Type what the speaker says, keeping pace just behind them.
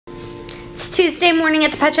It's Tuesday morning at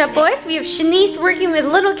the Pet Shop Boys. We have Shanice working with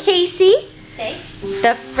little Casey. Stay.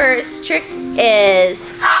 The first trick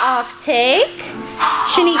is off take.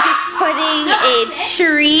 Shanice is putting a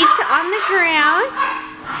treat on the ground.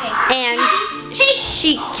 And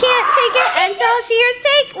she can't take it until she hears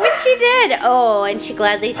take, which she did. Oh, and she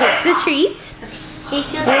gladly takes the treat.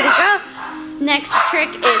 Way to go. Next trick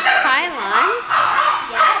is Pilons.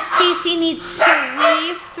 Casey needs to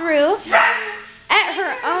weave through at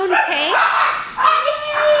her own pace.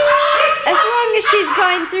 As long as she's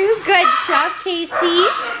going through. Good job, Casey.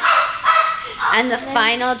 And the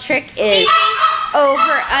final trick is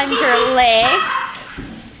over under legs.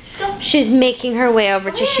 She's making her way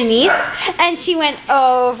over to Shanice. And she went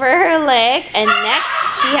over her leg. And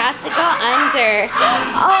next, she has to go under.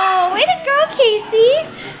 Oh, way to go, Casey.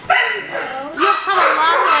 You've come a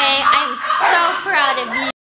long way. I'm so proud of you.